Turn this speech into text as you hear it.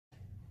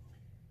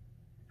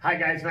Hi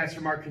guys,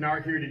 Master Mark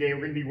Kanaar here today. We're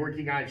going to be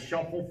working on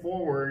shuffle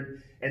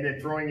forward and then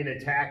throwing an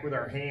attack with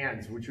our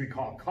hands, which we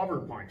call cover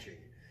punching.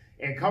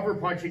 And cover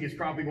punching is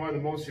probably one of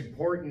the most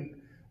important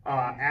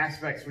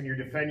aspects when you're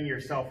defending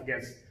yourself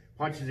against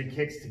punches and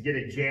kicks, to get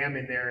a jam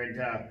in there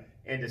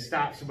and to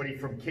stop somebody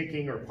from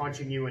kicking or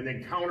punching you and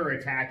then counter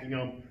attacking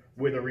them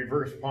with a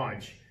reverse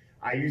punch.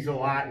 I use it a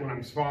lot when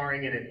I'm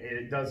sparring, and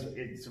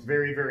it's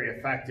very, very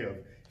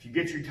effective. If you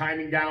get your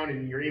timing down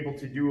and you're able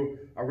to do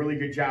a really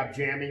good job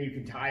jamming, you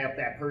can tie up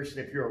that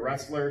person. If you're a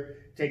wrestler,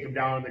 take them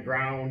down on the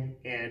ground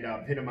and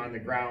pin them on the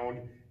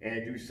ground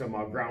and do some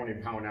ground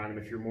and pound on them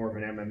if you're more of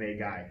an MMA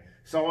guy.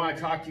 So I want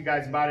to talk to you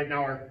guys about it.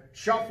 Now, we're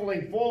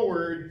shuffling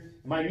forward.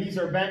 My knees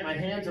are bent, my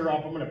hands are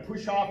up. I'm going to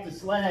push off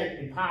this leg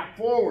and pop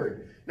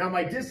forward. Now,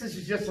 my distance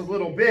is just a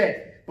little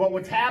bit, but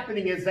what's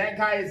happening is that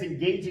guy is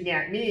engaging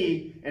at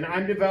me, and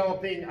I'm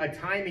developing a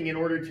timing in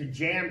order to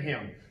jam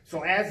him.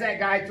 So as that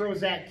guy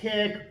throws that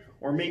kick,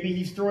 or maybe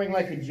he's throwing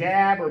like a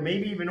jab, or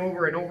maybe even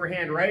over an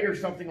overhand right or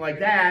something like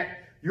that,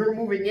 you're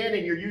moving in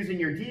and you're using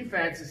your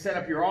defense to set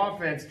up your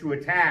offense to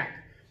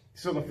attack.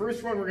 So the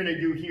first one we're going to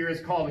do here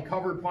is called a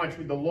cover punch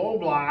with the low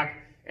block,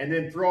 and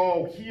then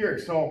throw here.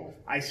 So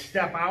I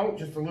step out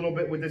just a little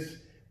bit with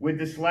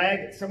this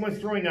leg. Someone's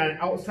throwing an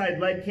outside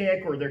leg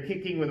kick, or they're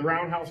kicking with a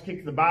roundhouse kick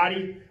to the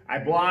body. I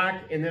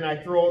block, and then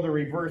I throw the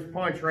reverse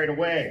punch right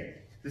away.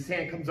 This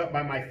hand comes up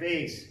by my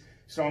face.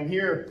 So I'm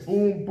here,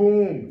 boom,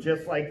 boom,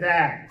 just like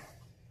that.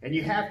 And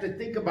you have to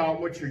think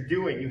about what you're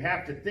doing. You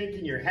have to think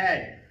in your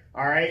head.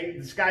 All right,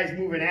 this guy's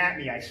moving at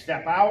me. I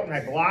step out and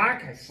I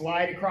block. I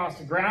slide across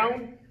the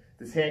ground.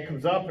 This hand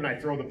comes up and I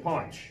throw the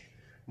punch.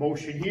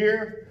 Motion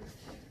here,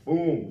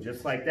 boom,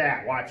 just like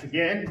that. Watch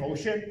again,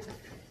 motion.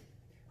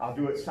 I'll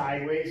do it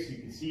sideways so you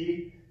can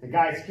see. The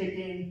guy's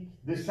kicking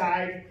this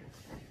side,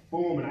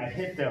 boom, and I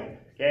hit them,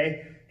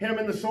 okay? Hit them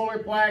in the solar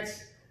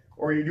plex,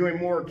 or you're doing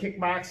more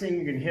kickboxing,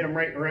 you can hit them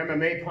right, or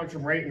MMA, punch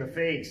them right in the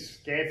face,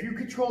 okay? If you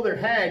control their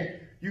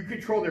head, you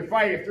control their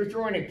fight. If they're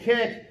throwing a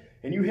kick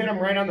and you hit them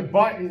right on the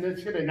button,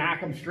 that's gonna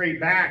knock them straight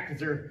back, because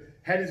their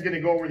head is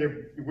gonna go where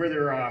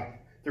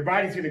their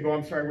body's gonna go,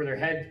 where their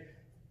head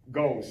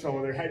goes. So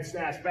when their head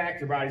snaps back,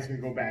 their body's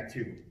gonna go back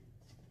too.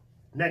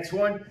 Next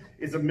one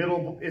is a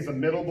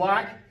middle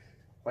block,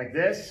 like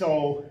this.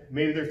 So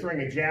maybe they're throwing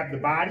a jab to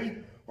the body,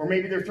 or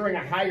maybe they're throwing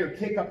a higher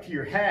kick up to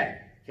your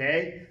head,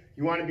 okay?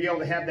 You want to be able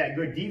to have that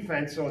good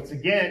defense. So it's,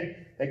 again,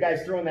 that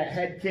guy's throwing that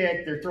head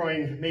kick, they're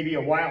throwing maybe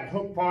a wild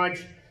hook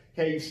punch,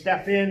 okay? You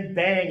step in,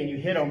 bang, and you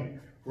hit them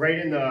right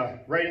in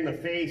the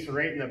face or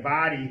right in the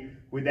body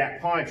with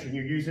that punch, and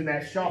you're using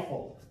that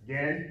shuffle.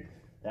 Again,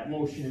 that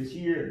motion is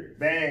here,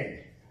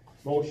 bang,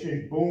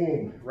 motion,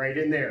 boom, right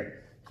in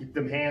there. Keep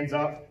them hands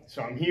up.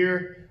 So I'm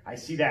here, I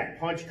see that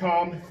punch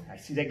come, I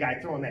see that guy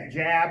throwing that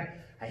jab,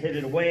 I hit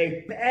it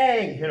away,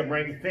 bang, hit him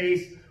right in the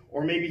face,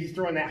 or maybe he's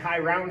throwing that high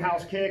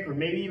roundhouse kick, or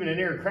maybe even an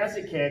inner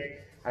crescent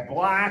kick. I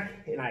block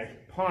and I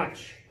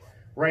punch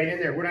right in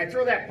there. When I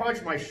throw that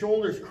punch, my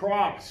shoulders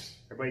cross.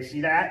 Everybody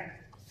see that?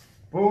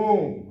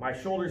 Boom, my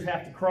shoulders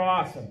have to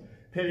cross. I'm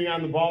pivoting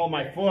on the ball of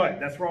my foot.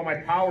 That's where all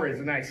my power is,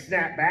 and I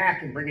snap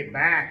back and bring it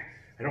back.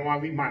 I don't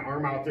want to leave my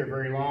arm out there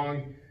very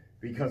long,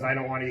 because I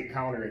don't want to get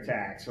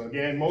counterattacked. So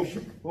again,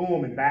 motion,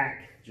 boom, and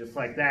back, just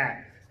like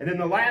that. And then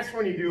the last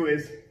one you do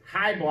is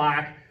high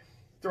block,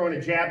 throwing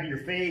a jab to your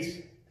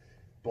face,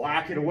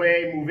 block it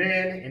away, move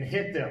in, and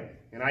hit them.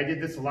 And I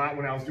did this a lot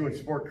when I was doing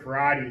sport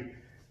karate.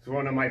 It's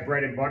one of my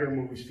bread and butter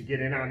moves, to get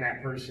in on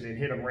that person and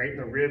hit them right in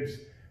the ribs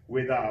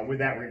with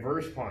that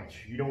reverse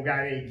punch. You don't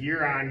got any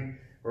gear on,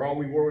 or all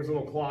we wore was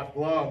little cloth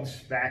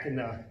gloves back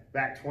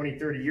 20,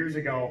 30 years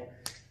ago.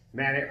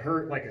 Man, it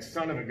hurt like a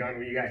son of a gun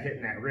when you got hit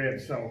in that rib.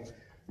 So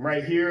I'm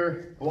right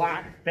here,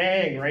 block,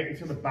 bang, right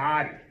into the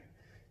body.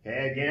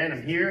 Okay, again,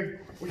 I'm here,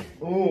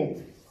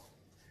 boom.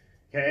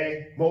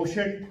 Okay,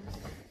 motion,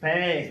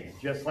 bang,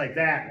 just like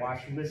that.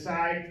 Watch from this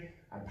side.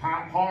 I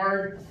pop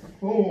hard,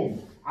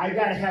 boom. I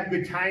gotta have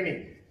good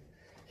timing.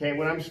 Okay,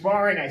 when I'm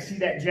sparring, I see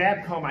that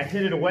jab come, I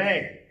hit it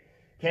away.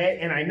 Okay,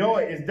 and I know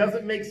it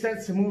doesn't make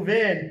sense to move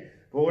in,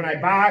 but when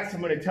I box, I'm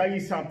gonna tell you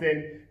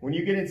something. When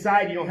you get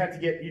inside, you don't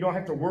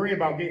have to worry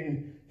about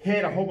getting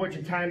hit a whole bunch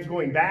of times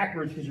going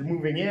backwards, because you're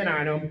moving in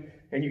on them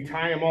and you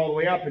tie them all the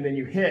way up and then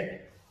you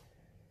hit.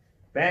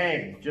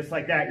 Bang, just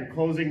like that. You're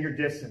closing your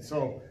distance.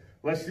 So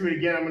let's do it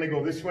again. I'm gonna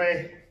go this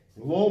way,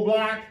 low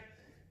block,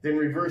 then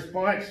reverse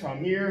punch. So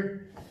I'm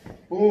here,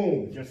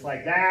 boom, just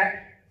like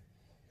that.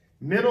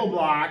 Middle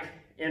block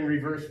and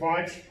reverse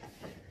punch,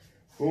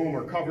 boom,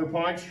 or cover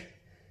punch.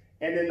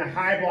 And then the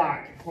high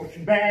block, push,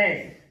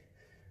 bang,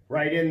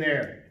 right in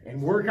there. And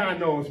work on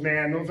those,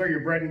 man. Those are your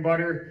bread and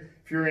butter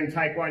if you're in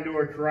Taekwondo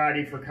or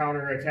karate for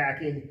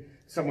counter-attacking.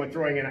 Someone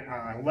throwing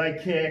a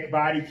leg kick,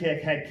 body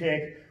kick, head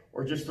kick,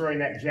 or just throwing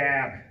that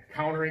jab,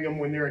 countering them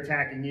when they're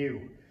attacking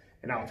you.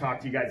 And I'll talk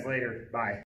to you guys later. Bye.